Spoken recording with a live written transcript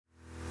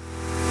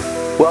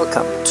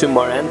Welcome to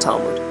Moran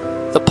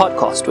Talmud, the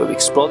podcast where we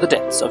explore the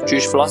depths of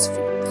Jewish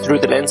philosophy through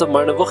the lens of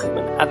Moran Nevuchim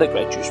and other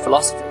great Jewish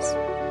philosophers.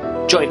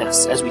 Join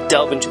us as we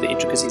delve into the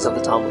intricacies of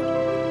the Talmud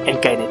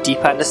and gain a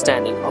deeper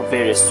understanding of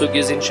various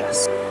sugyas in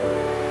Shas.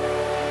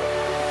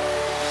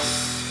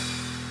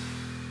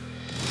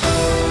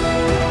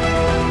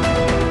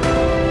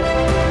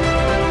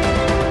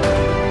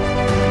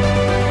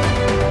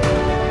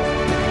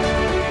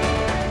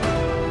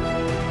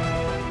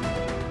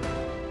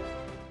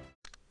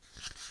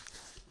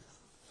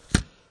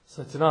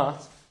 So tonight,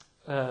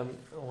 I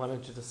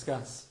wanted to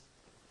discuss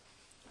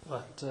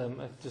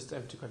just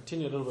to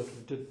continue a little bit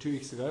we did 2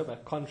 weeks ago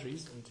about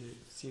contraries and to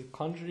see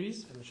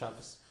contraries and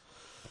Shabbos.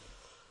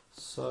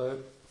 So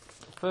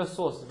the first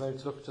source is going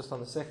to look just on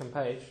the second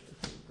page,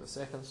 the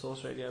second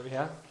source right over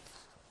here.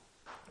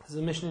 This is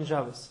a Mishnah in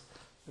Shabbos.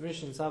 The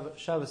Mishnah in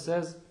Shabbos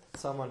says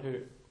someone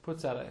who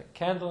puts out a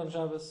candle on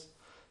Shabbos,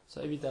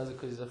 so if he does it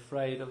because he's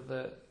afraid of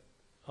the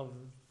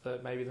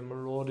maybe the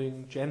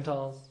marauding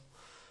Gentiles.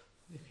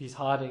 If he's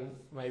hiding,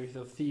 maybe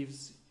the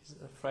thieves, he's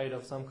afraid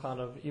of some kind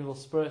of evil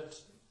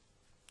spirit,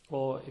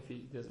 or if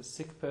there's a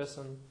sick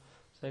person,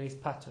 so then he's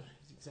pater,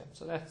 he's exempt.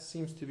 So that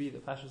seems to be the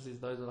pashas is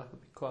those are like a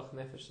pikuach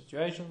nefesh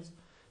situations.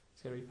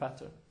 It's going to be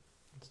pater.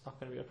 It's not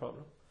going to be a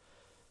problem.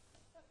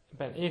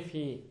 But if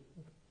he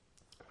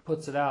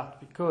puts it out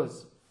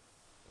because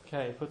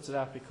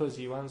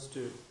he wants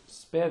to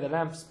spare the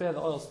lamp, spare the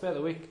oil, spare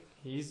the wick,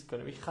 he's going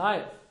to be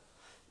chayav.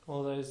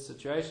 All those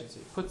situations. So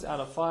he puts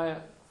out a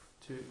fire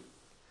to.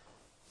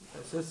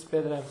 It says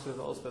spare the lamp, spare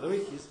the oil, spare the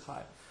wick, he's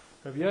chayav.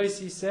 Rabbi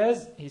Yossi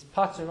says he's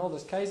pater in all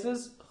those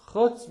cases,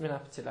 chutz min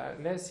haptila,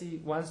 unless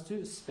he wants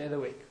to spare the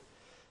wick.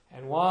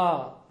 And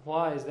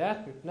why is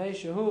that?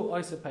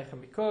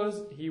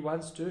 Because he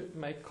wants to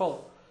make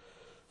kol.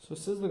 So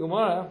says the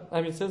Gemara,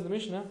 says the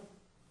Mishnah,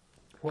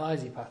 why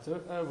is he pater?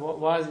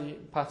 Why is he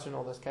pater in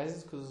all those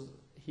cases? Because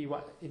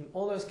in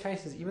all those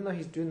cases, even though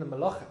he's doing the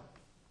malacha,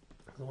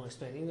 I want to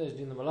explain, even though he's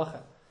doing the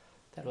malacha,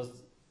 that was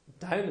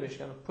down in the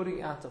Mishkan,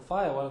 putting out the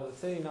fire, one of the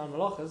 39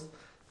 malachas,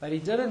 but he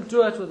didn't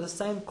do it with the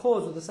same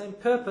cause, with the same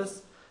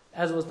purpose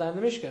as was done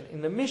in the Mishkan.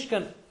 In the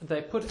Mishkan,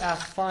 they put out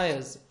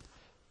fires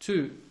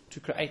to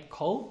create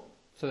coal,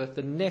 so that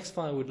the next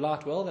fire would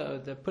light well.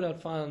 They put out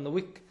fire on the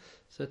wick,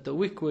 so that the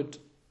wick would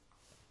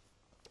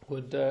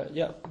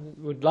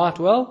light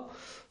well.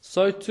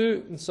 So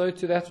too,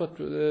 that's what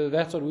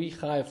we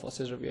chayav for,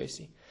 says Rabbi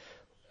Yossi.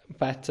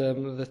 But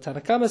the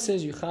Tanna Kama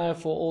says you chayav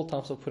for all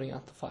types of putting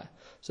out the fire.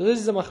 So this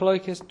is a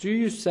machlokes. Do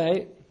you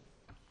say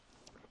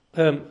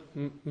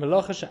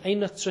malacha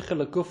she'eina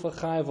tzricha legufa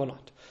chayav or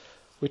not?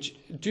 Which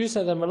do you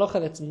say that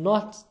malacha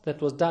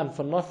that was done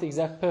for not the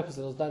exact purpose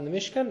that was done in the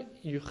Mishkan,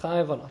 you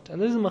chayav or not?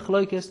 And this is a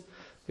machlokes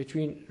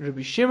between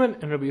Rabbi Shimon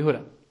and Rabbi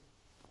Yehuda.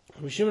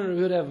 Rabbi Shimon and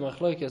Rabbi Yehuda have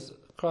machlokes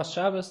across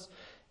Shabbos.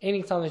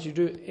 Any time that you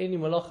do any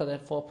malacha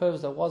that for a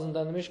purpose that wasn't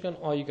done in the Mishkan,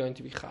 are you going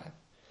to be chayav?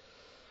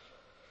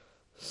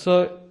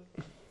 So,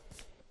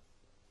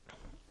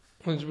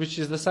 which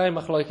is the same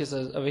machlokes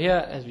as over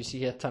here, as we see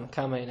here, Tanna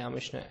Kama in our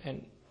Mishnah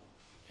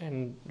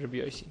and Rabbi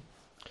Yossi.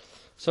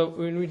 So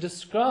when we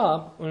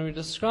describe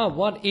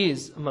what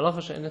is a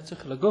malacha she'eina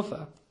tzricha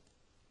legufa,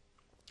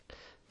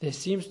 there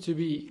seems to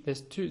be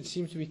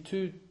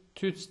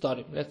two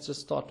starting. Let's just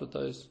start with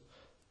those.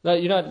 No,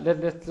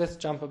 let's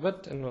jump a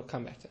bit and we'll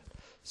come back to it.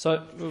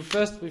 So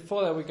first,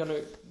 before that, we're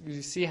going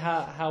to see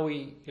how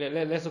we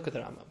let's look at the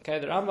Rambam. Okay,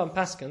 the Rambam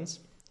paskins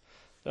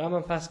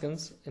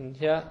in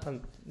here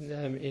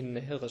in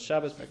Hilchos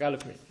Shabbos,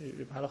 Begalef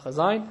Halacha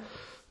Zayin.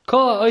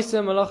 Kol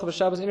ha'oseh malacha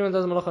b'Shabbos. Anyone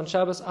does malacha on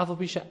Shabbos, afal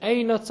pi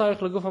she'eino tzarich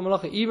legufa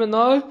malacha, even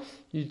though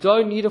you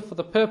don't need it for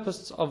the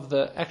purpose of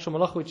the actual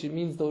malacha, which it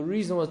means the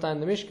reason was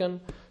done in the Mishkan.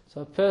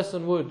 So a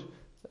person would,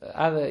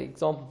 other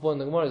example for in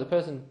the Gemara is a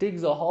person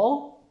digs a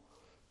hole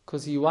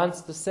because he wants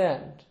the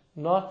sand,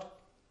 not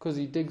because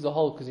he digs a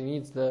hole because he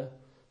needs the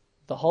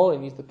hole, he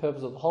needs the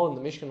purpose of the hole, and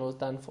the Mishkan was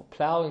done for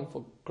ploughing,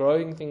 for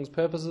growing things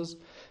purposes,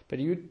 but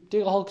you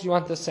dig a hole because you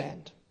want the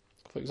sand.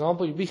 For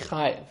example, you'd be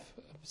chayav.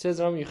 It says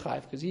Rambam you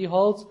chayav because he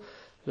holds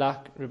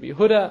like Rabbi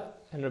Yehuda,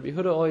 and Rabbi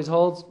Yehuda always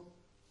holds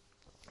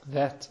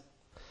that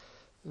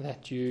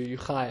you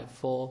chayav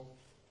for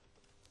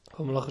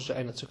malacha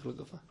she'eina tzricha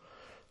legufa.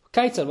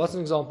 Keitzad, what's an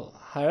example?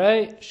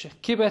 Harei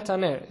shekibet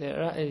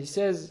haner. He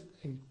says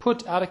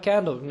put out a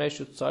candle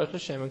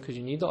because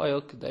you need the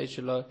oil kadei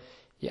shelo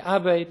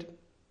ya'abed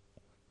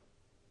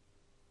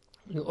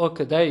or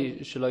kadei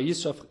shelo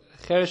yisraf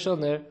cheresh al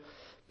ner,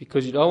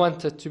 because you don't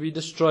want it to be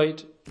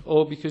destroyed,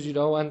 or because you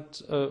don't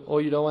want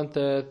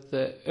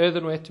the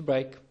earthenware to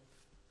break.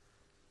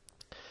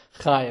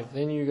 Chayav,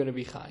 then you're going to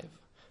be chayav.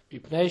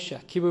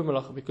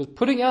 Because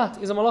putting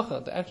out is a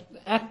malacha. The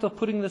act of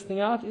putting this thing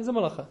out is a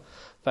malacha.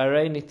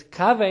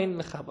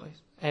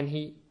 And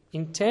he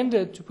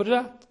intended to put it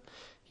out.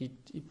 He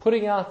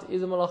putting out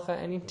is a malacha,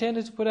 and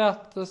intended to put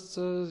out this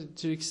to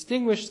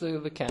extinguish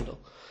the candle.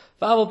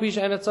 Even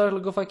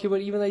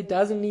though he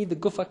doesn't need the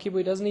gufa kibur,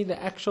 he doesn't need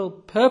the actual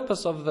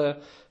purpose of the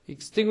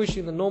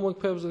extinguishing, the normal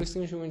purpose of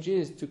extinguishing, which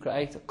is to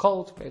create a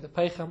kol, to create a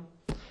peicham.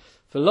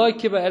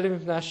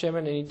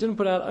 And he didn't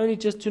put out only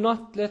just to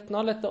not let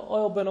the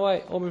oil burn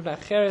away,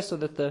 so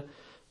that the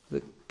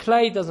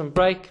clay doesn't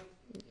break.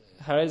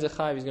 He's going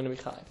to be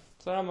chayiv.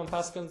 So Rambam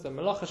paskins the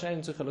melacha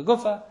she'ein tzricha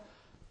legufa.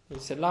 He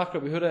said like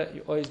Rabbi Yehuda,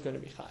 you're always going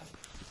to be chayiv.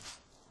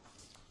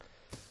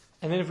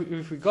 And then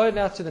if we go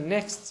now to the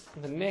next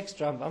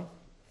Rambam,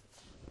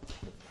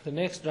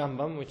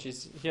 which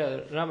is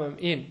here Rambam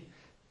in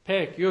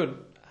Perek Yud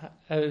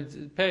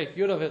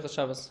of Hilchos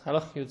Shabbos,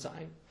 Halach Yud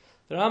Zayin.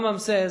 The Rambam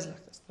says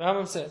like this. The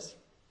Rambam says,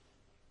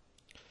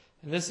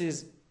 and this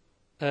is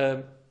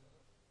the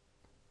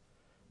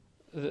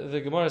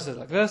Gemara says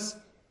like this: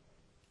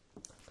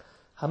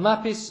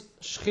 Hamapis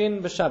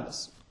shchin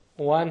b'Shabbos,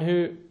 one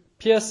who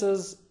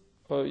pierces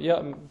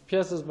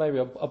maybe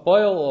a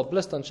boil or a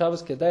blister on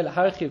Shabbos, kedei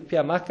laharchiv pi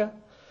hamaka,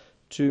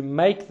 to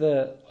make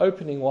the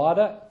opening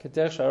wider.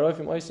 Kederech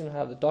sharofim oisim,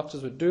 how the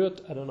doctors would do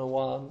it. I don't know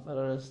why. I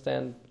don't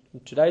understand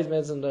today's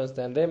medicine. Don't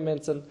understand their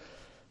medicine.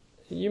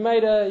 You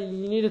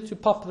needed to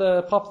pop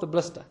the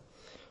blister.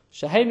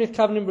 Shaheim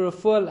nitkavnim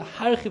b'refuah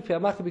laharchiv pi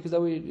hamaka, because they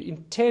would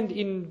intend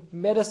in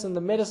medicine.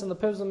 The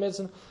purpose of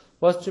medicine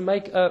was to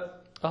make a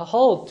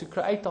hole, to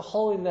create a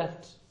hole in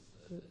that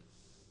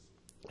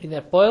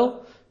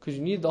boil, because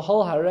you need the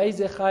whole. A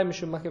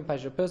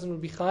person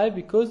would be chayiv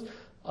because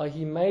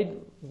he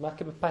made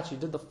makeh b'patch. He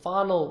did the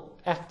final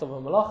act of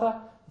a malacha,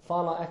 the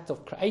final act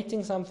of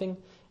creating something,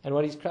 and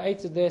what he's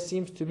created there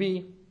seems to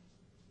be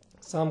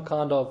some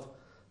kind of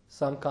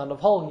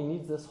hole. He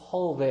needs this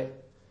hole there.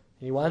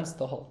 He wants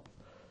the hole,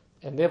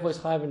 and therefore he's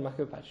chayiv in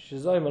makeh b'patch.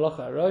 Shezoi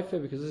malacha aroife,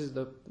 because this is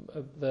the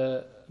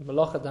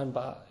malacha done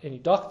by any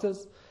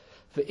doctors.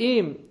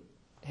 V'im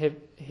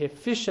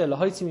hefisha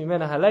lahoitzi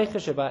mimena haleicha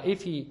sheba,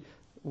 if he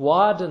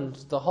widened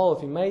the hole,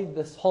 if he made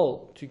this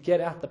hole to get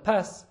out the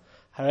pus,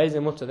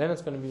 hareze mutter, then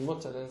it's going to be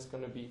mutter, then it's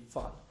going to be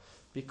fine.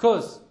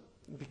 Because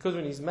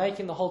when he's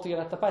making the hole to get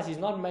out the pus, he's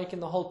not making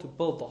the hole to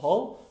build the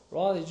hole,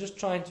 rather he's just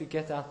trying to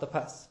get out the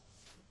pus.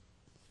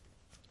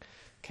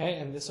 Okay,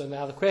 and so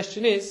now the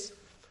question is,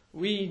 the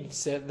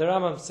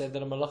Rambam said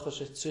that a malacha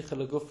she'tzricha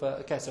legufa.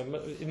 Okay, so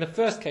in the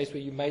first case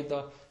where you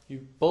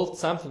built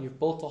something, you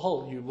built a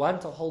hole, you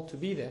want a hole to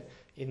be there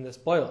in this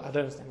boil. I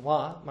don't understand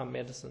why. My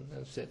medicine,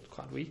 as I said,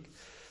 quite weak.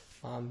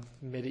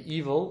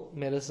 Medieval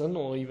medicine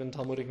or even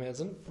Talmudic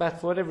medicine, but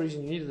for whatever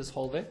reason you needed this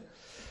hole there.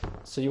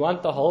 So you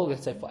want the hole,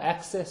 let's say for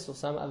access or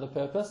some other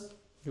purpose,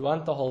 you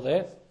want the hole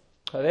there.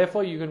 So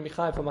therefore you're going to be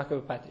chayiv for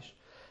makeh b'patish.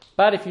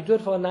 But if you do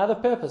it for another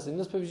purpose, in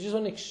this purpose you just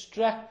want to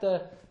extract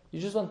you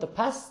just want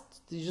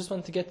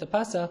to get the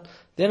pus out,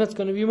 then it's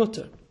going to be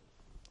mutter.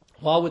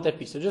 Why would that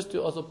be? So just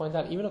to also point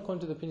out, even according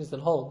to the opinions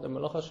that hold, the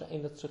melacha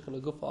she'ein tzricha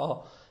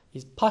legufa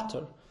is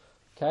pater,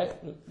 okay,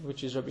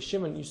 which is Rabbi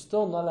Shimon, you're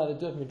still not allowed to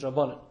do it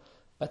midrabanan.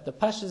 But the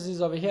pashas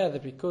is over here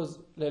that because,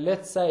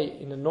 let's say,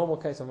 in a normal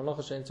case of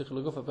malacha she'ein tzricha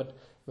legufa, but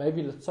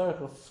maybe l'tzorech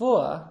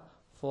refuah,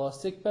 for a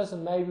sick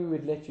person, maybe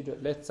we'd let you do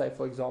it. Let's say,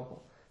 for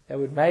example, that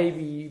would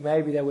maybe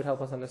that would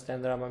help us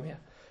understand the Rambam here,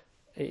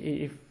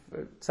 if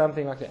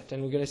something like that.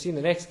 And we're going to see in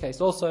the next case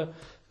also.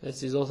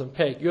 This is also in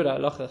Perek Yud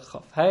halacha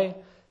chaf hey,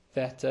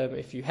 that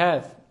if you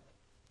have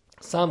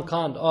some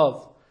kind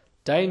of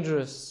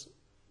dangerous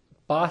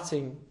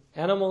biting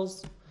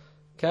animals,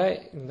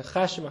 okay, in the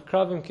chashim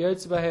akravim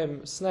kiyotzi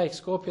bahem, snakes,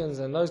 scorpions,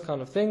 and those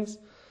kind of things,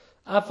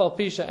 afal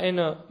pisha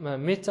ena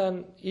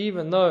mitan,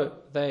 even though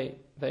they're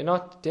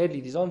not deadly,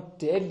 these aren't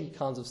deadly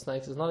kinds of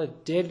snakes, it's not a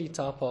deadly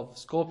type of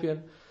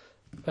scorpion,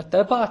 but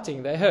they're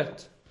biting, they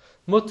hurt.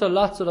 Mutar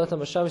latzulat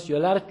on Shabbos, you're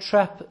allowed to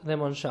trap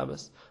them on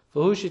Shabbos.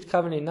 V'hushit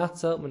kavani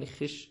natzel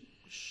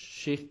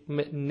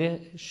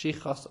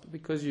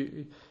because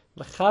you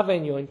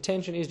mechaven, your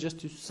intention is just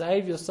to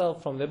save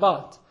yourself from their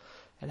bite.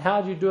 And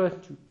how do you do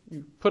it?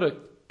 You put a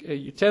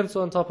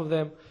utensil on top of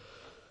them,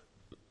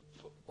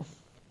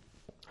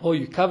 or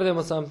you cover them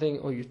with something,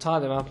 or you tie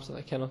them up so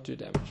they cannot do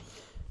damage.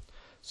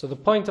 So the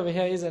point over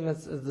here is, and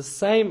it's the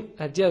same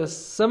idea, the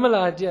similar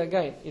idea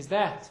again, is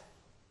that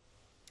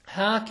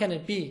how can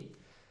it be?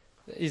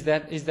 Is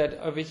that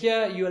over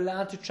here you're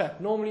allowed to trap?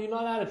 Normally you're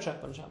not allowed to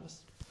trap on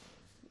Shabbos.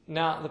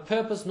 Now the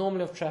purpose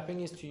normally of trapping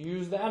is to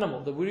use the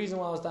animal. The reason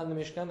why it was done in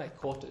the Mishkan, they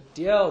caught a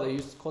deer, they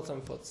caught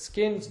something for its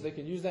skin, so they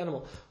could use the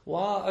animal.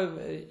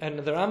 And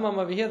the Rambam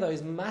over here though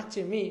is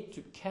matir me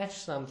to catch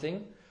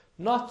something,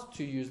 not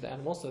to use the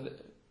animal,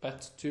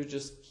 but to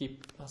just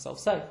keep myself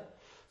safe.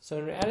 So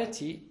in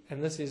reality,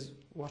 and this is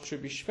what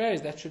should be shver,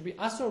 is that should be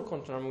asur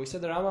according to Rambam. We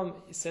said the Rambam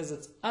says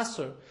it's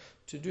asur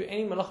to do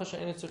any malacha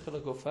she'ein tzricha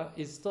legufa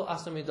is still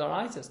asur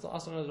midaraita, still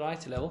asur on the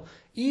daraita level,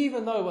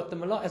 even though what the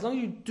malacha, as long as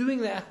you're doing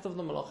the act of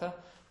the malacha,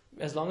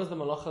 as long as you're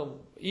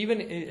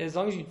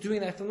doing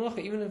the act of the malacha,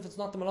 even if it's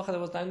not the malacha that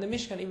was done in the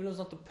Mishkan, even if it's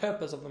not the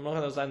purpose of the malacha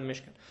that was done in the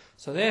Mishkan.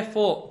 So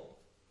therefore,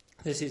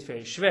 this is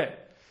very shver.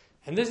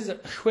 And this is a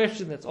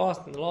question that's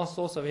asked in the last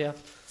source over here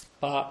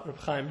by Reb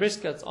Chaim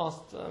Brisker. It's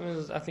asked,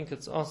 I think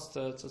it's asked,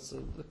 it's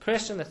a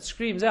question that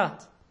screams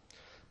out.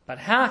 But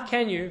how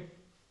can you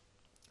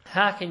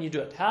do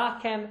it? How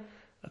can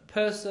the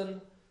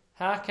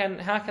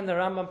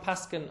Rambam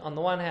paskin on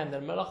the one hand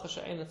that melacha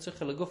she'ein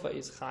tzricha legufa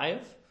is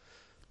chayiv,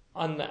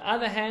 On the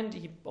other hand,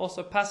 he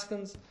also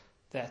paskins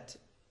that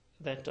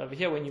over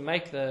here when you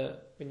make the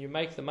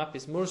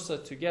mapis mursa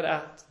to get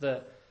at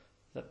the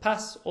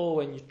pas, or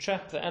when you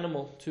trap the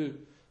animal to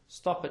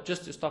stop it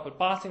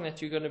biting,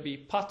 that you're going to be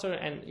pater,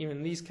 and even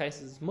in these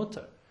cases it's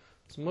mutter.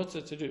 It's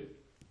mutter to do.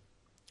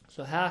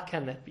 So how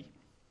can that be?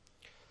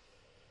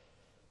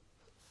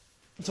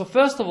 So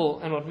first of all,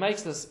 and what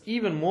makes this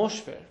even more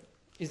shver,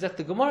 is that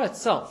the Gemara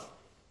itself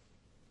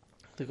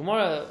it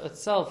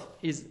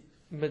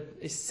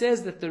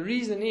says that the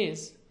reason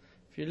is,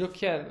 if you look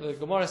here, the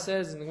Gemara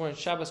says in the Gemara in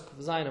Shabbos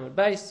Kuf Zayin Amud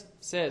Beis,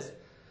 says,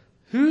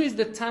 who is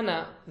the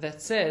Tana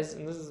that says,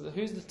 and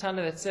who's the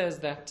Tana that says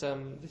that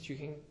you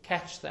can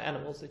catch the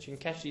animals, that you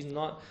can catch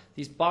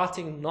these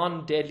biting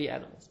non-deadly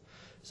animals?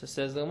 So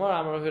says the Gemara,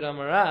 Amar Hud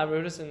Amar Rav,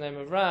 Rav in the name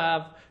of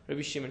Rav,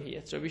 Rabbi Shimon here.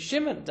 It's Rabbi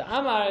Shimon. The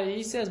Amar,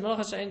 he says,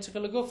 Malacha She'ein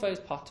Tzricha L'Gufa is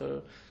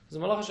patur, because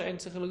Malacha She'ein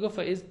Tzricha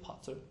L'Gufa is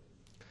patur.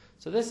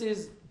 So this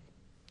is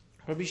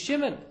Rabbi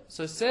Shimon.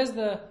 So says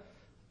the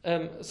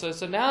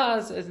so now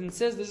as it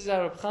says, this is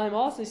how Reb Chaim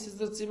asked. He says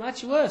that's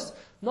much worse.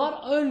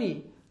 Not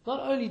only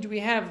do we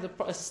have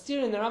a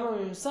steer in the Rambam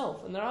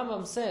himself, and the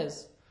Rambam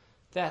says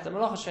that the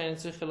Malacha She'ein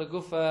Tzricha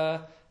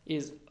L'Gufa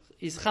is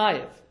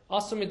chayev,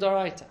 asur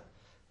midoraita.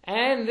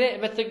 And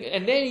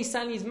then he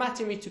suddenly is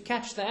matting me to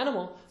catch the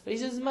animal. But he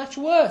says it's much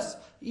worse.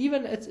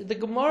 Even the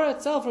Gemara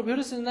itself, Rabbi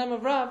Hudas in the name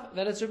of Rav,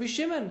 that it's Rabbi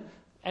Shimon.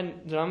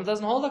 And the Rambam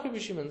doesn't hold like Rabbi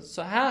Shimon.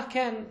 So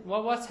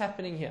what's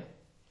happening here?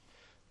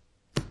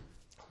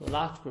 The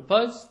last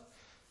proposed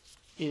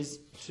is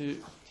he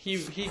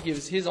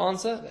gives his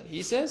answer that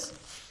he says.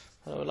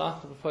 I would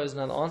like to propose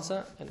another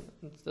answer, and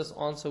this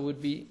answer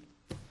would be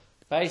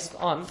based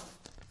on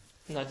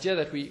an idea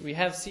that we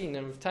have seen,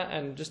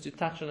 and just to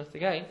touch on it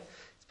again,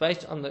 it's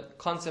based on the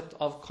concept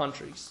of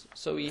contraries.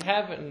 So we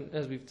have, and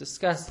as we've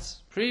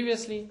discussed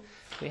previously,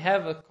 we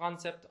have a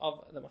concept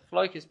of the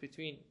machlokes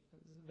between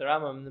the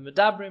Rambam and the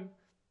Medabrim.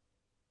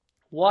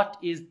 What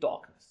is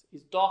darkness?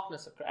 Is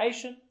darkness a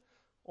creation,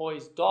 or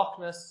is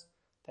darkness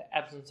the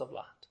absence of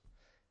light?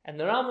 And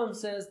the Rambam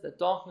says that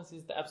darkness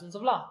is the absence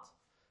of light.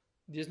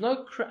 There's no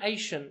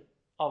creation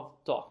of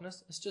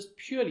darkness, it's just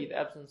purely the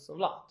absence of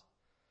light.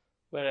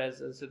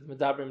 Whereas, as the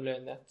Medabrim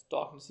learn, that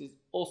darkness is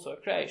also a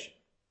creation.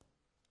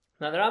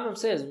 Now the Rambam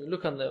says, when we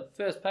look on the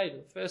first page,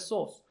 the first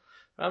source,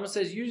 the Rambam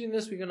says, using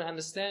this we're going to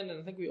understand, and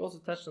I think we also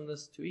touched on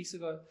this 2 weeks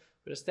ago,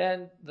 we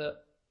understand the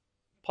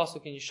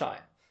Pasuk in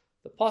Yeshaya.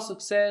 The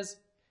Pasuk says,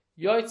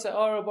 Yoytze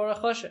Ora Bara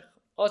Choshech,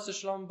 Osa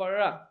Shalom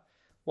Bara,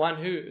 one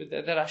who,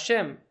 that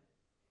Hashem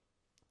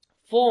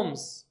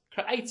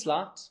creates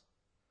light,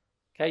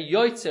 okay,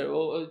 Yoytze,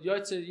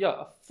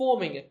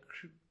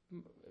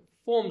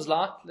 forms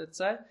light, let's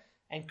say,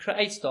 and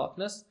creates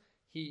darkness.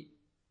 He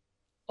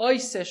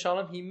Oise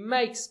Shalom, he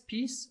makes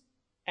peace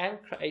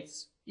and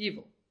creates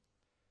evil.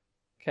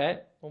 Okay,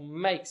 or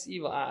makes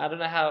evil. I don't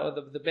know how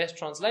the best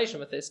translation,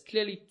 but there's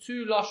clearly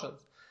 2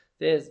 lashons.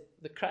 There's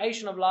the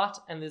creation of light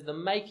and there's the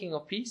making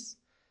of peace.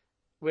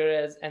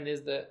 And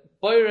there's the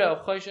boira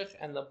of choshech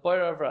and the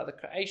boira of ra, the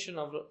creation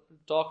of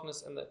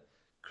darkness and the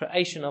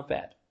creation of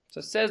bad.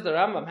 So says the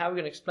Rambam, how are we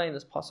going to explain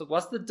this pasuk?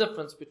 What's the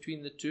difference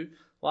between the two?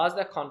 Why is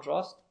that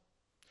contrast?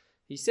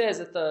 He says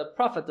that the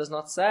prophet does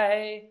not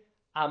say,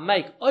 I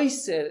make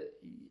oise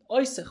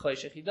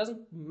choshech. He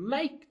doesn't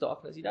make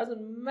darkness. He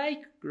doesn't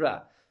make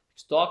ra.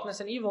 Because darkness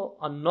and evil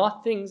are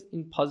not things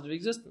in positive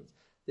existence,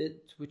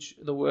 which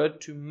the word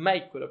to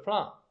make would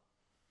apply.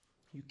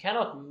 You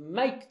cannot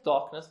make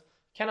darkness,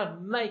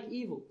 cannot make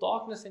evil.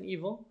 Darkness and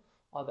evil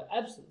are the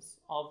absence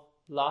of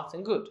light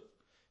and good.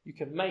 You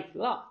can make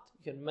light,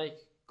 you can make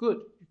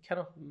good. You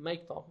cannot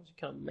make darkness, you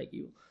cannot make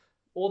evil.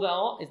 All there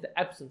are is the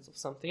absence of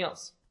something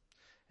else.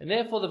 And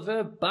therefore the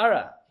verb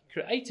bara,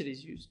 created,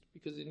 is used,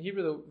 because in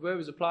Hebrew the verb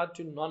is applied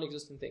to a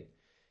non-existent thing.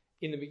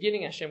 In the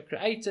beginning Hashem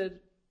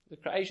created, the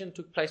creation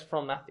took place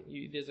from nothing.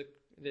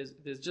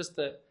 There's just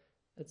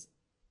it's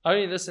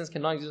only in this sense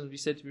can non-existence be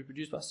said to be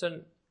produced by a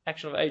certain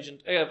action of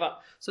agent.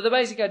 So the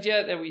basic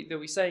idea that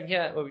we're saying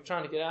here, what we're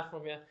trying to get out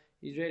from here,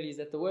 is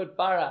that the word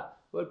bara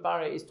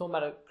is talking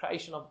about a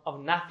creation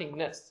of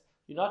nothingness.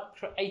 You're not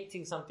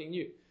creating something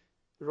new.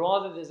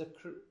 Rather, there's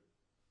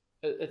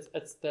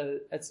it's a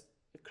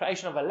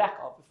creation of a lack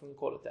of, if we can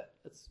call it that.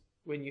 It's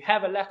when you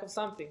have a lack of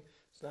something,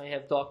 so now you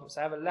have darkness.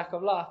 I have a lack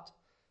of light,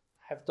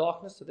 I have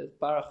darkness, so there's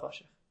bara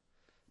choshech.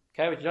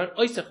 Okay, but you don't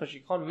oise choshech,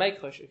 you can't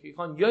make choshech, you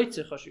can't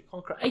yoytze choshech, you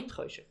can't create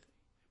choshech.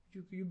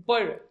 You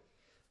borrow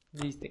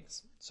these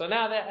things. So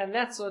now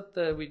that's what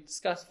we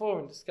discussed before,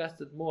 and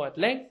discussed it more at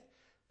length.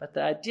 But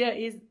the idea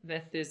is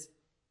that there's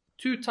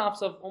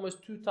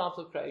almost two types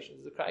of creation.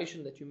 There's a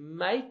creation that you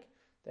make,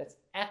 that's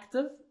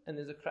active, and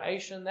there's a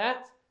creation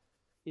that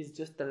is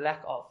just the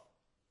lack of.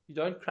 You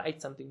don't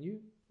create something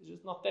new, it's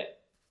just not there.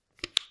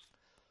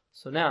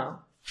 So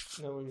now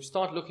when we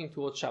start looking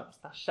towards Shabbos.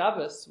 Now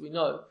Shabbos, we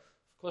know,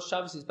 of course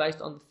Shabbos is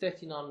based on the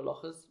 39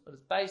 malachas, but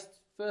it's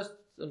based first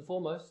and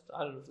foremost,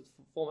 I don't know if it's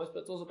foremost,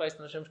 but it's also based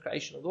on Hashem's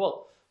creation of the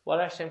world.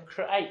 What Hashem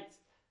creates.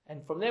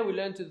 And from there we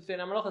learn to the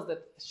 39 malachas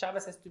that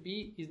Shabbos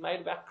is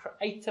made about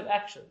creative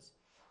actions.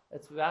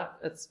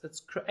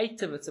 it's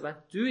creative. It's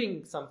about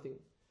doing something.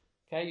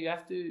 Okay, you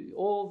have to,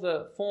 all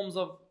the forms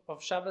of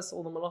Shabbos,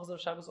 all the malachas of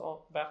Shabbos are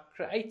about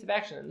creative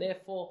action, and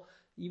therefore,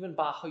 even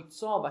by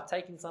hoitzah, by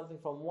taking something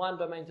from one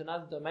domain to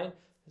another domain,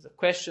 there's a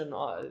question,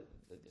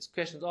 this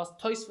question is asked.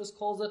 Tosfos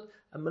calls it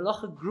a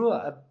malacha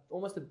grua,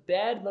 almost a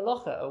bad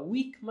malacha, a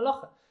weak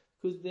malacha,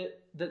 because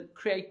the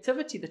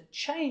creativity, the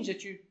change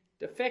that you're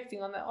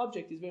affecting on that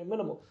object is very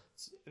minimal.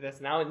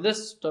 That's now in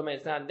this domain,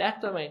 it's now in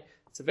that domain.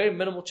 It's a very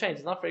minimal change.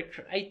 It's not very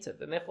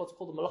creative, and therefore it's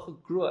called a malacha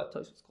grua.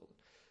 Tosfos called it.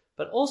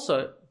 But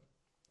also,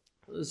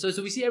 so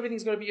we see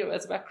everything's going to be,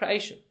 it's about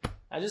creation.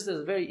 And just as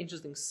a very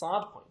interesting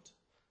side point,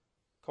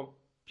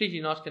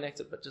 completely not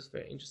connected, but just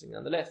very interesting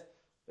nonetheless.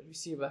 But we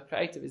see about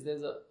creative is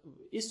there's a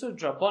Isur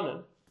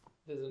Drabonin,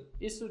 there's an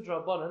Isur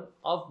Drabonin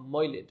of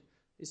Moilid,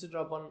 Isur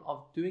Drabonin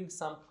of doing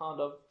some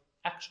kind of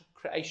actual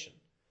creation.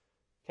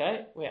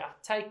 Okay, where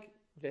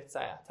let's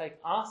say I take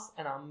ice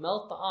and I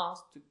melt the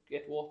ice to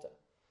get water.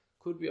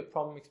 Could be a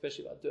problem,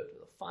 especially if I do it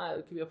with a fire.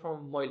 It could be a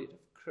problem of Moilid, of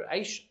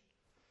creation.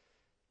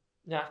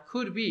 Now it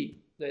could be,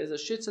 there's a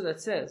shitza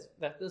that says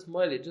that this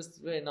Moilid, just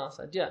a very nice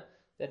idea,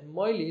 that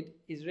Moilid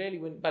is really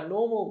when, by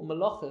normal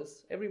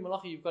malachas, every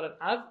malacha you've got an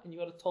Av and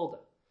you've got a Tolda.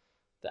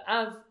 The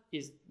Av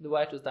is the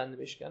way it was done in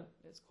the Mishkan,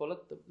 let's call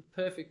it, the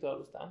perfect way it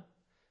was done.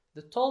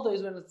 The Tolda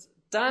is when it's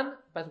done,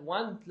 but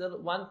one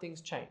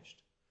thing's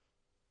changed.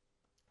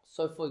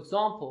 So for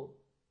example,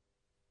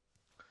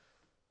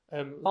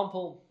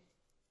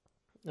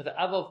 the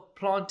Av of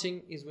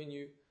planting is when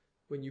you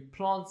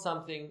plant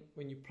something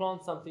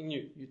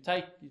new. You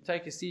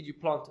take a seed, you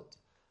plant it.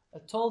 A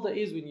Tolda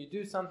is when you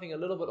do something a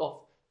little bit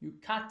off. You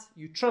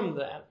trim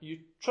the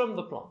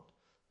plant.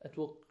 It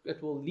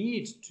will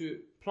lead to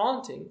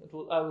planting. It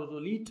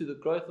will lead to the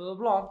growth of the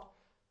plant.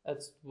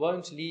 It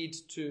won't lead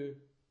to.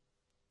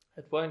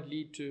 But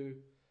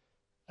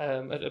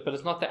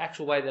it's not the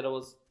actual way that it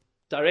was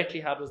directly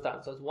how it was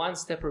done. So it's one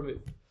step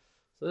removed.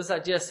 So this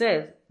idea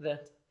says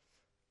that,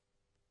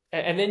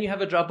 and then you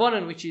have a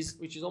drabonin which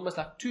is almost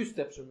like two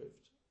steps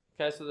removed.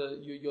 Okay, so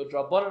your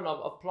drabonin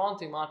of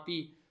planting might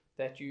be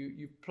that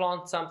you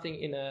plant something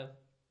in a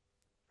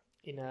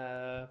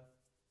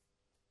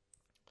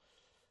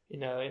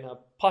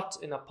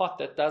pot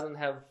that doesn't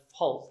have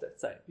holes,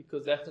 let's say,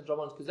 because that's a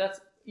drabonin, because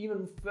that's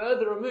even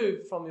further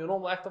removed from your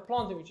normal act of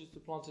planting, which is to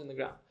plant it in the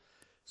ground.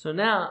 So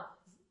now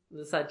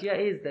this idea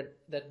is that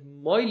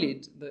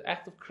moilid, the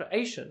act of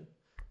creation,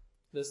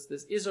 this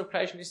Israel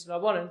creation, Israel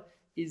drabonin,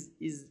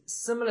 is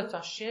similar to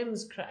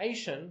Hashem's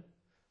creation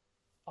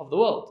of the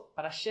world.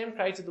 But Hashem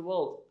created the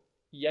world,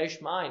 yesh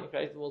ma'ayin, He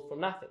created the world from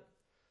nothing.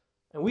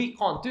 And we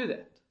can't do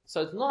that.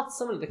 So it's not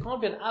similar. There can't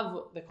be an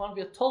Av, there can't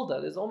be a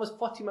Tolda. There's almost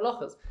 40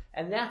 malachas.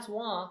 And that's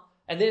why,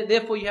 and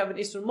therefore you have an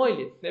Isra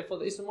Moilid. Therefore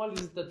the Isra Moilid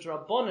is the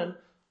drabonin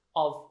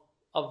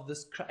of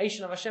this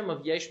creation of Hashem,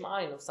 of yesh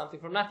ma'ayin, of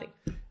something from nothing.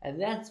 And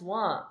that's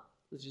why,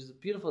 which is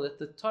beautiful, that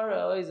the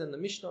Torah always and the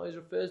Mishnah always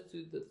refers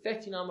to the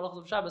 39 malachas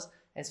of Shabbos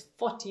as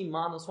 40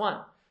 minus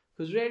 1.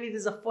 Because really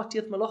there's a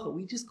 40th malacha.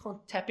 We just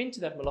can't tap into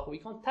that malacha. We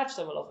can't touch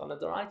that malacha on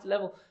the right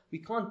level. We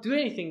can't do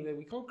anything there.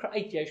 We can't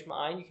create yesh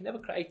ma'ayin. You can never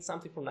create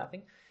something from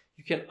nothing.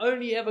 You can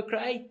only ever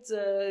create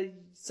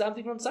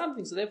something from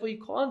something. So therefore you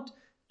can't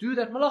do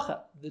that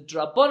malacha. The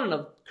drabonin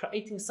of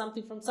creating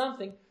something from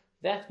something,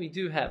 that we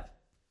do have.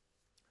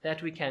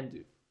 That we can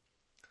do.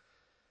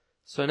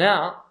 So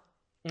now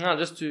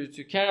just to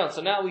carry on.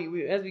 So now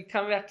we as we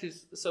come back to,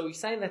 so we're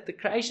saying that the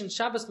creation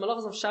Shabbos,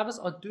 malachas of Shabbos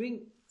are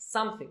doing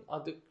something,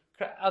 are the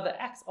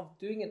acts of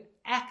doing an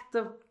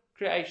active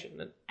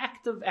creation, an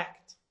active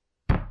act.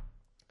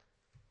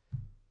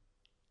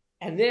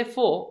 And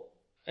therefore,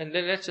 and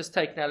then let's just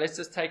take that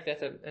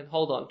and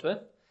hold on to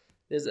it.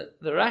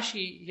 The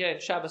Rashi here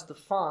in Shabbos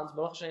defines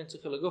malach shein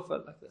tzricha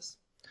legufa like this.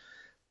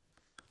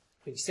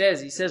 He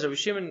says Rabbi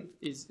Shimon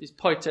is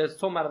pointed,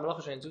 talking about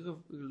malach shein tzricha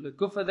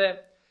legufa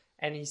there.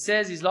 And he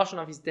says his lashon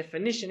of his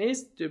definition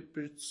is to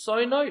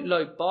b'tzono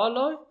lo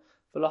balo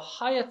v'lo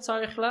haya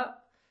tzarich la.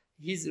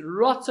 His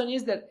rotzon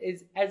is that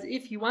is as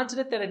if he wanted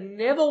it, that it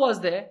never was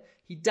there.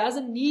 He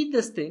doesn't need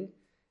this thing,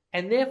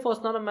 and therefore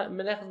it's not a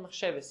meleches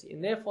machshavasi,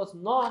 and therefore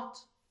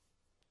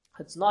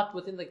it's not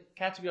within the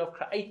category of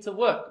creative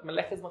work.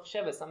 Meleches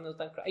machshavas, something that's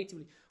done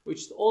creatively,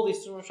 which all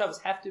these Surim Shabbos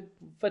have to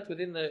fit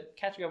within the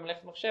category of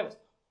meleches machshavas.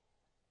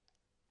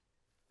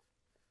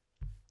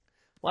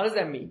 What does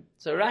that mean?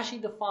 So Rashi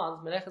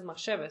defines Meleches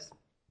Machshavas,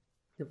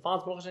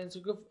 defines Malach Shein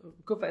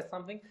Gufa as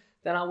something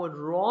that I would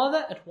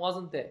rather it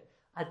wasn't there.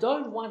 I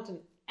don't want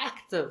an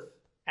active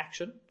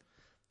action.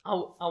 I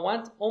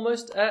want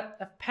almost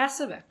a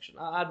passive action.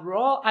 I'd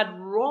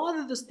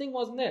rather this thing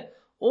wasn't there.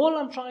 All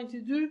I'm trying to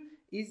do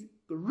is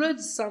rid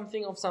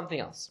something of something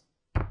else.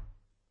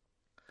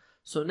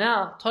 So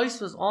now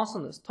Tosfos asks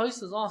on this.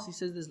 Tosfos asks, he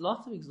says there's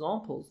lots of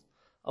examples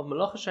of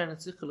Malach Shein and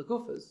Tzricha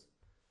Legufas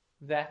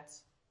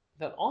that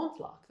aren't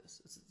like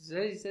this.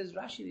 He says,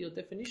 Rashi, your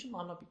definition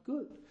might not be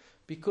good,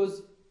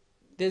 because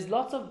there's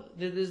lots of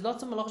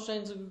malach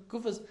shein and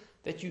gufas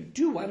that you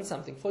do want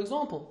something. For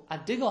example, I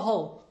dig a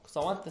hole because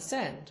I want the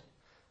sand.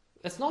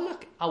 It's not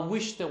like I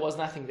wish there was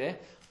nothing there,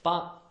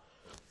 but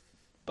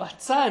by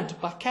sand,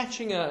 by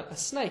catching a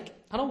snake.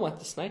 I don't want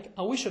the snake.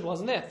 I wish it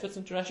wasn't there. It fits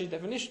into Rashi's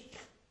definition.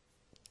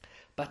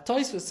 But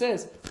Tosfos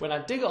says, when I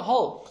dig a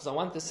hole because I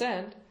want the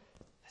sand,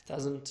 it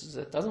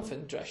doesn't fit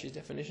into Rashi's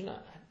definition.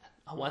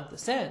 I want the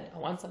sand. I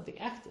want something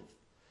active.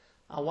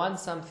 I want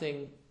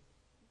something.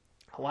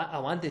 I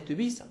want there to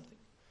be something.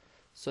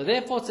 So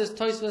therefore, it says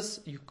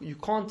Tosfos, you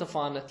can't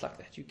define it like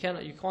that. You can't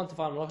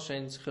define malacha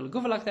in Tzechel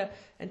Gufa like that.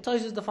 And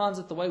Tosfos defines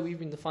it the way we've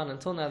been defined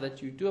until now,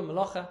 that you do a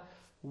malacha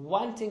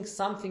wanting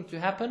something to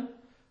happen,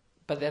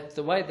 but that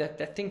the way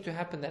that thing to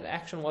happen, that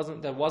action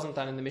wasn't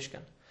done in the Mishkan.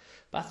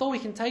 But I thought we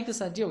can take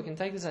this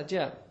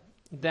idea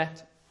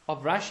that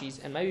of Rashi's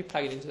and maybe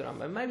plug it into the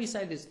Rambam. Maybe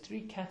say there's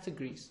 3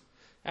 categories.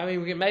 I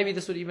mean, maybe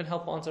this would even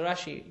help answer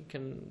Rashi. You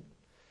can,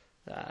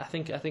 I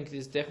think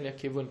there's definitely a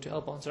kivun to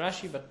help answer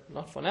Rashi, but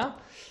not for now.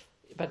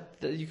 But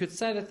you could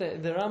say that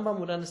the Rambam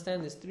would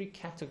understand there's 3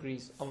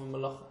 categories of a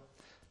malacha.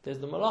 There's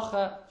the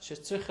malacha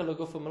shetzricha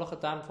legufa, malacha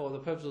done for the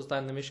purpose was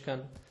done in the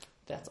Mishkan.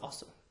 That's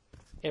also.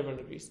 Everyone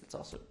agrees that's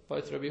also.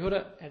 Both Rabbi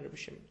Yehuda and Rabbi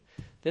Shimon.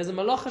 There's a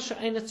malacha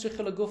she'ein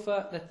tzricha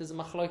legufa that there's a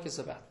machlokes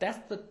about. That's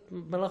the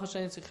malacha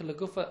she'ein tzricha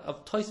legufa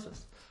of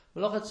Tosfos.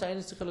 Malacha she'ein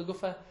tzricha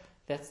legufa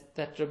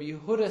that Rabbi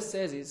Yehuda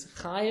says is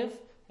chayev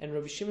and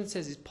Rabbi Shimon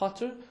says is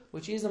potter,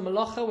 which is a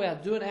malacha where I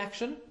do an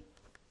action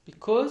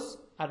because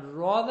I'd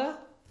rather.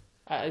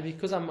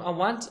 Because I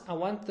want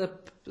the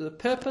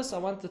purpose, I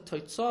want the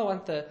toitzah, I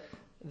want the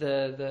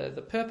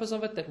purpose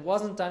of it that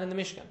wasn't done in the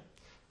Mishkan,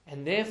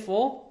 and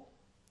therefore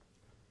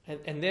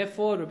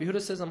Rabbi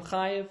Yehuda says I'm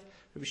chayev,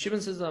 Rabbi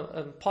Shimon says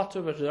I'm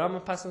potter, but the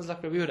Rambam passes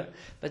like Rabbi Yehuda.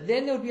 But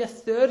then there would be a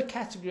third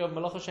category of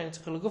malacha she'ein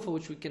tzricha legufa,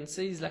 which we can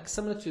see is like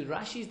similar to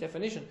Rashi's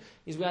definition,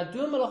 is where I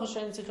do a malacha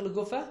she'ein tzricha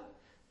legufa,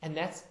 and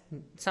that's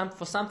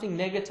for something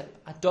negative.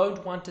 I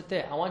don't want it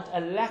there. I want a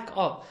lack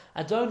of.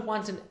 I don't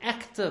want an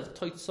active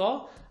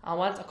toitzah. I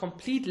want a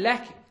complete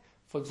lacking.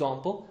 For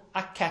example,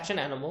 I catch an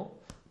animal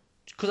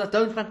because I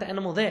don't want the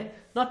animal there.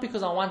 Not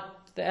because I want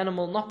the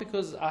animal, not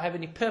because I have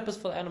any purpose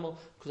for the animal,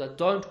 because I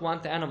don't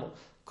want the animal.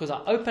 Because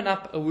I open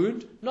up a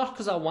wound, not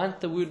because I want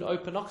the wound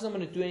open, not because I'm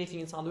going to do anything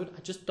inside the wound,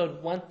 I just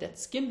don't want that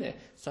skin there,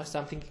 so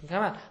something can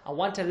come out. I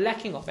want a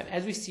lacking of, and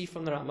as we see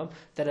from the Rambam,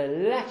 that a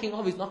lacking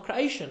of is not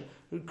creation.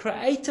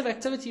 Creative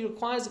activity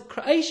requires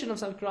creation of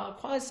something,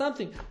 requires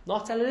something,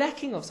 not a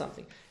lacking of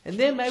something. And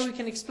then maybe we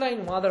can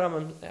explain why the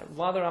Rambam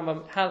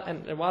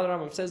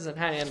says and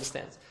how he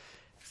understands.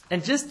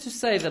 And just to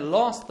say the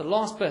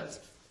last bit,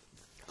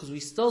 because we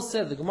still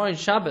said the Gemara in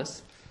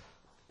Shabbos.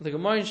 The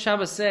Gemara in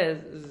Shabbos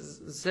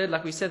said,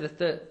 like we said, that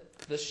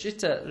the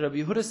Shitta,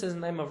 Rabbi Yehuda says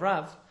in the name of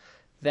Rav,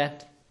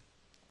 that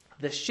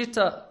the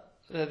Shitta,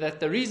 that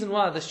the reason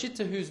why the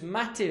Shitta who's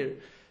matir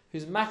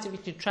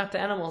to trap the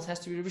animals has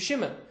to be Rabbi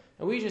Shimon.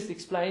 And we just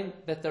explained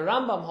that the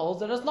Rambam holds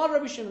that it's not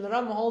Rabbi Shimon. The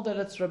Rambam holds that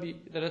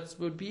it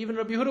would be even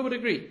Rabbi Yehuda would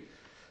agree.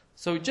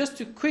 So just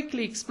to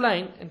quickly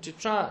explain and to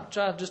try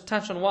just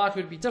touch on why it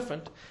would be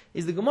different,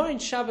 is the Gemara in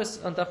Shabbos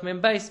on Daf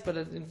Mem Beis, but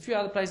in a few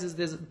other places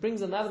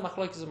brings another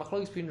machlokes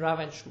between Rav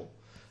and Shmuel.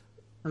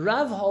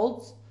 Rav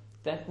holds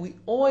that we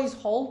always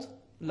hold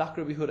like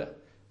Rabbi Yehuda,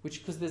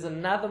 because there's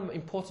another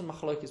important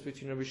machlokes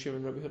between Rabbi Shimon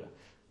and Rabbi Yehuda.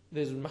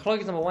 There's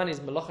machlokes number 1 is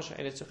malacha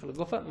she'ein tzricha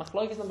legufa.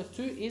 Machlokes number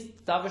 2 is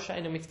davar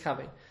she'ein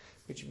mitkaven,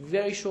 which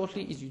very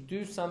shortly is you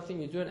do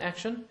something, you do an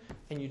action,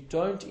 and you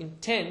don't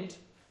intend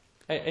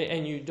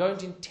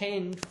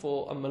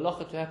for a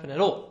malacha to happen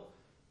at all.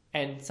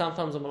 And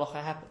sometimes a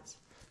malacha happens.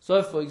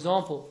 So, for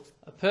example,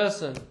 a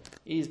person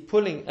is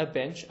pulling a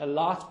bench, a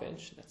light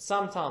bench, that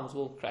sometimes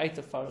will create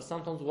a farah,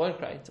 sometimes won't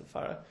create a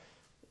farah.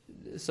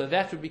 So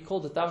that would be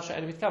called the davar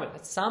she'ein mitkaven.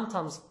 It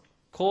sometimes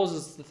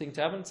causes the thing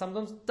to happen,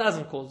 sometimes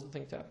doesn't cause the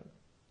thing to happen.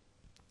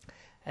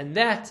 And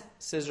that,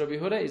 says Rabbi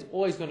Yehuda, is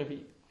always going to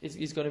be,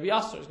 is going to be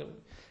asr.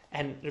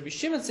 And Rabbi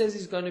Shimon says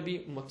he's going to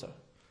be mutter.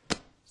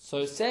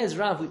 So says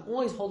Rav, we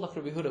always hold like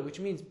Rabbi Yehuda, which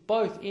means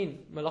both in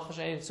malacha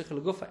she'ein tzricha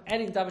legufa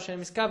and in davar she'ein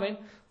mitkaven,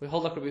 we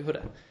hold like Rabbi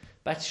Yehuda.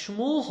 But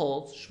Shmuel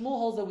holds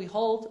that we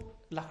hold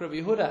like Rabbi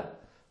Yehuda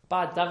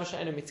by davar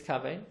she'ein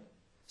mitkaven.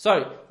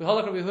 Sorry, we hold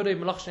like Rabbi Yehuda in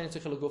malacha she'ein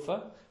tzricha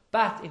legufa,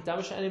 but in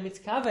davar she'ein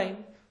mitkaven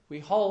we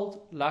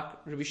hold like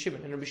Rabbi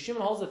Shimon. And Rabbi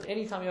Shimon holds that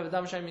any time you have a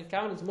davar she'ein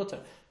mitkaven, it's mutter.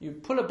 You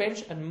pull a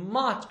bench and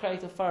might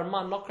create a farah,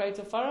 might not create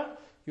a farah.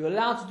 You're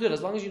allowed to do it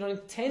as long as you're not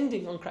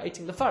intending on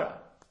creating the farah.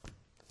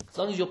 As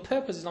long as your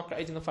purpose is not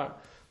creating the farah,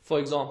 for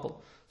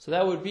example. So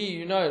that would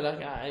be,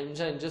 like I'm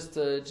saying, just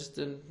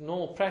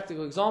normal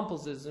practical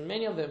examples. There's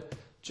many of them.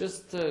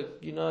 Just,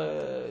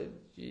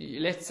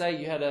 let's say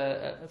you had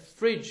a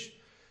fridge.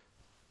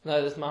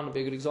 No, this might not be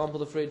a good example,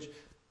 the fridge.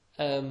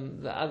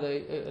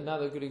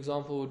 Another good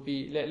example would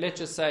be, let's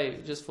just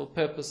say, just for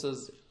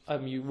purposes,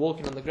 you're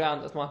walking on the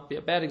ground. That might be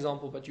a bad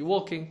example, but you're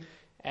walking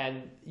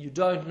and you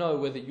don't know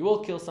whether you will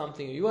kill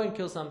something or you won't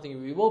kill something,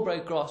 or you will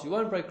break grass, you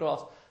won't break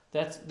grass.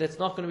 That's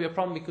not going to be a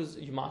problem because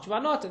you might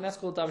not, and that's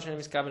called davar she'ein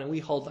mitkaven, and we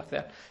hold like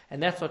that.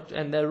 And that's what,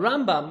 and the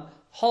Rambam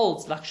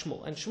holds like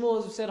Shmuel. And Shmuel,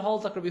 as we said,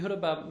 holds like Rabbi Yehuda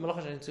by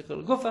malacha she'ein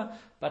tzricha legufa,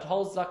 but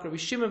holds like Rabbi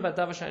Shimon by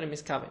davar she'ein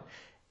mitkaven.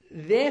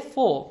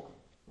 Therefore,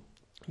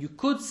 you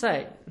could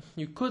say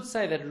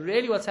that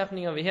really what's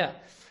happening over here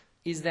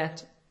is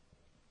that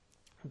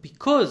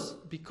because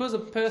we're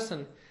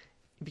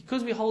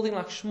holding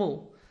like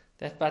Shmuel,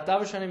 that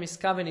Ba'davar Shana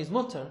Miskaven is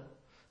mutter,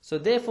 so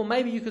therefore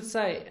maybe you could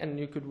say, and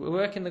you could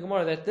work in the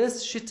Gemara, that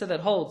this shitta that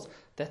holds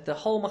that the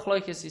whole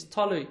machlokes is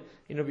talui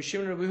in Rabbi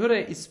Shimon and Rabbi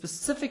Huda is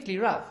specifically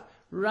Rav.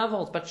 Rav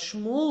holds, but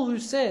Shmuel who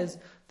says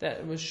that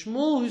a Davar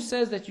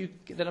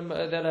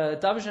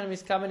Shana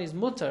Miskaven is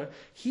mutter,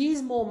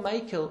 he's more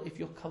makel if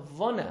your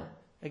kavana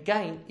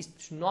again is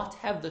to not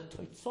have the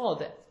toitzah,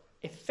 the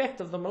effect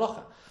of the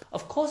malacha.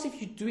 Of course,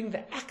 if you're doing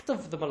the act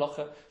of the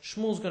malacha,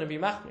 Shmuel's going to be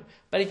machmir.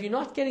 But if you're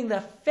not getting the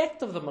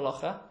effect of the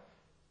malacha,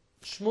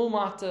 Shmuel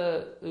might.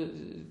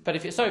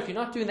 If you're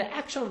not doing the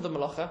action of the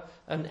malacha,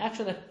 an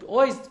action that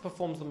always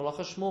performs the malacha,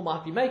 Shmuel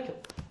might be makel.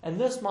 And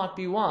this might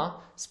be why,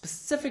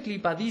 specifically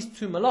by these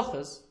two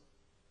malachas,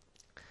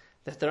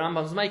 that the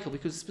Rambam's makel,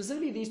 because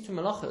specifically these two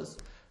malachas,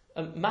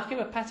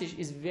 makiv patish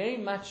is very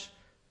much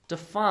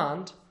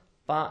defined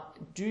by: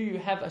 do you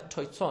have a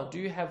toitzah? Do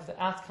you have the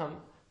outcome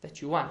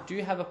that you want? Do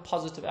you have a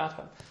positive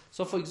outcome?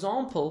 So, for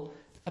example,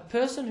 a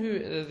person who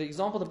the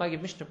example the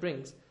Bhagavad Mishnah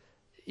brings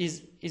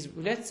is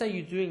let's say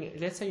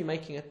you're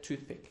making a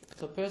toothpick.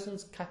 So, a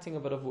person's cutting a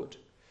bit of wood.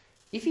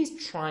 If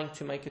he's trying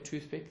to make a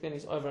toothpick, then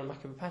he's over on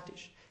makiv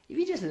patish. If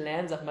he just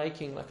lands up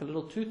making like a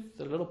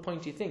little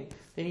pointy thing,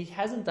 then he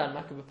hasn't done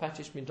makiv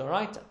patish min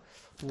doraita.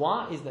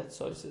 Why is that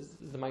so? Says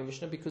the Bhagavad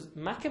Mishnah, because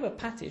makiv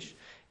patish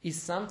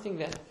is something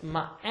that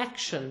my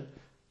action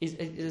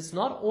is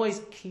not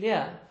always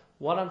clear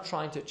what I'm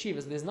trying to achieve.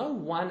 Is there's no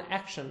one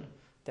action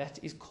that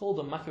is called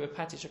a makiv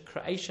patish, a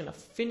creation, a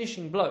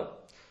finishing blow.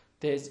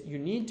 You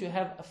need to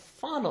have a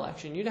final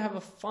action. You need to have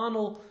a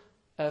final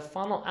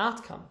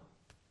outcome.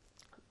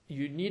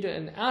 You need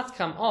an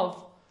outcome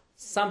of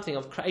something,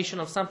 of creation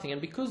of something.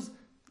 And because,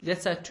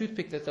 let's say, a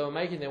toothpick that they were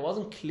making, there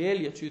wasn't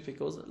clearly a toothpick.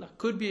 It was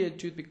could be a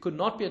toothpick, could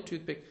not be a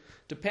toothpick,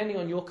 depending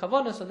on your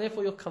kavanah. So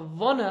therefore, your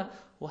kavanah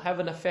will have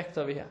an effect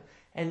over here.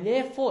 And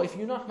therefore, if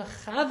you're not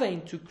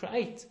mechavein to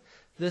create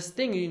this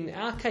thing, in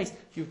our case,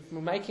 you're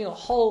making a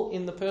hole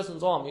in the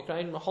person's arm, you're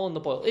creating a hole in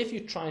the boil. If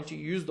you're trying to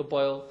use the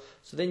boil,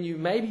 so then you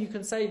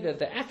can say that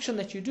the action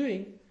that you're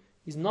doing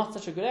is not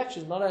such a good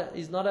action.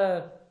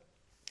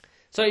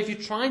 So if you're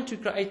trying to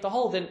create the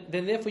hole, then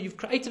therefore you've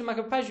created a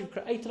makiv patish, you've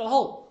created a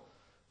hole.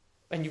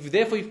 And you've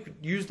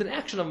used an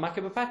action of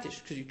makiv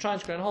patish, because you're trying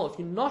to create a hole. If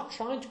you're not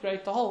trying to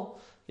create the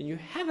hole, then you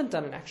haven't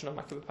done an action of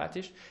makiv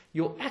patish.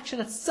 Your action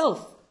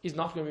itself is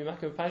not going to be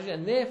makiv patish,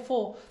 and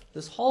therefore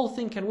this whole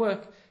thing can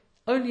work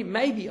only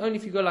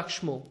if you go like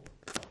Shmuel.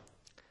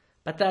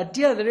 But the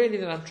idea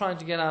that I'm trying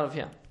to get out of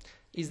here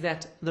is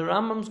that the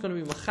Rambam's going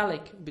to be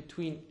machalik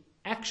between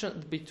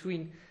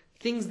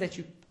things that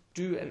you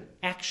do an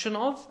action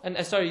of,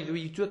 where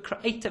you do a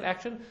creative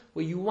action,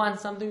 where you want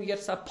something, you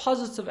get a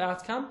positive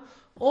outcome,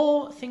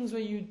 or things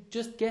where you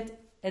just get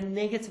a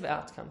negative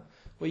outcome,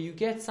 where you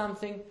get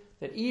something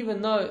that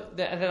even though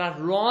that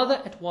I'd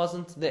rather it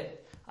wasn't there.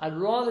 I'd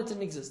rather it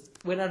didn't exist.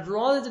 When I'd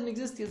rather it didn't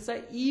exist, he'll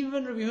say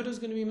even Rabbi Yehuda is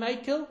going to be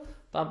makel,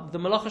 but the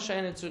malacha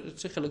she'ein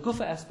tzricha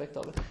legufa aspect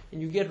of it,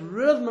 and you get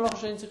rid of malacha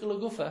she'ein tzricha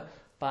legufa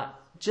by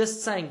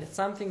just saying that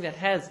something that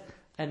has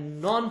a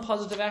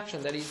non-positive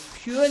action, that is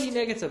purely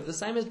negative, the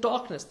same as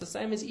darkness, the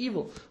same as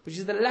evil, which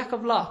is the lack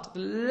of light,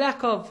 the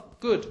lack of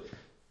good,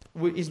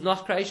 is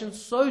not creation.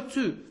 So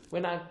too,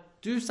 when I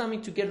do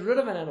something to get rid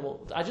of an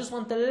animal, I just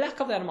want the lack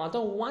of the animal. I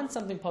don't want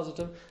something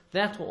positive.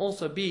 That will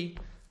also be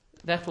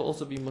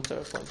mutar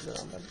according to the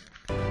Rambam.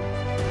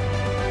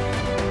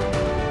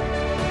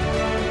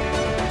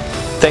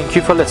 Thank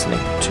you for listening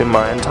to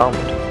Moran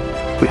Talmud.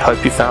 We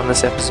hope you found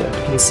this episode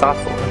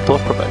insightful and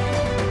thought-provoking.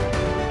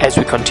 As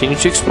we continue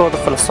to explore the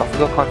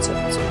philosophical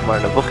concepts of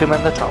Moran Nevuchim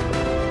and the Talmud,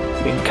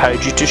 we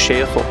encourage you to share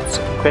your thoughts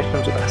and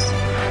questions with us.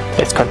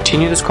 Let's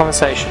continue this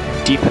conversation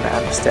and deepen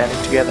our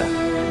understanding together.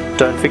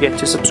 Don't forget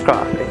to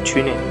subscribe and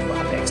tune in for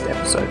our next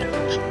episode.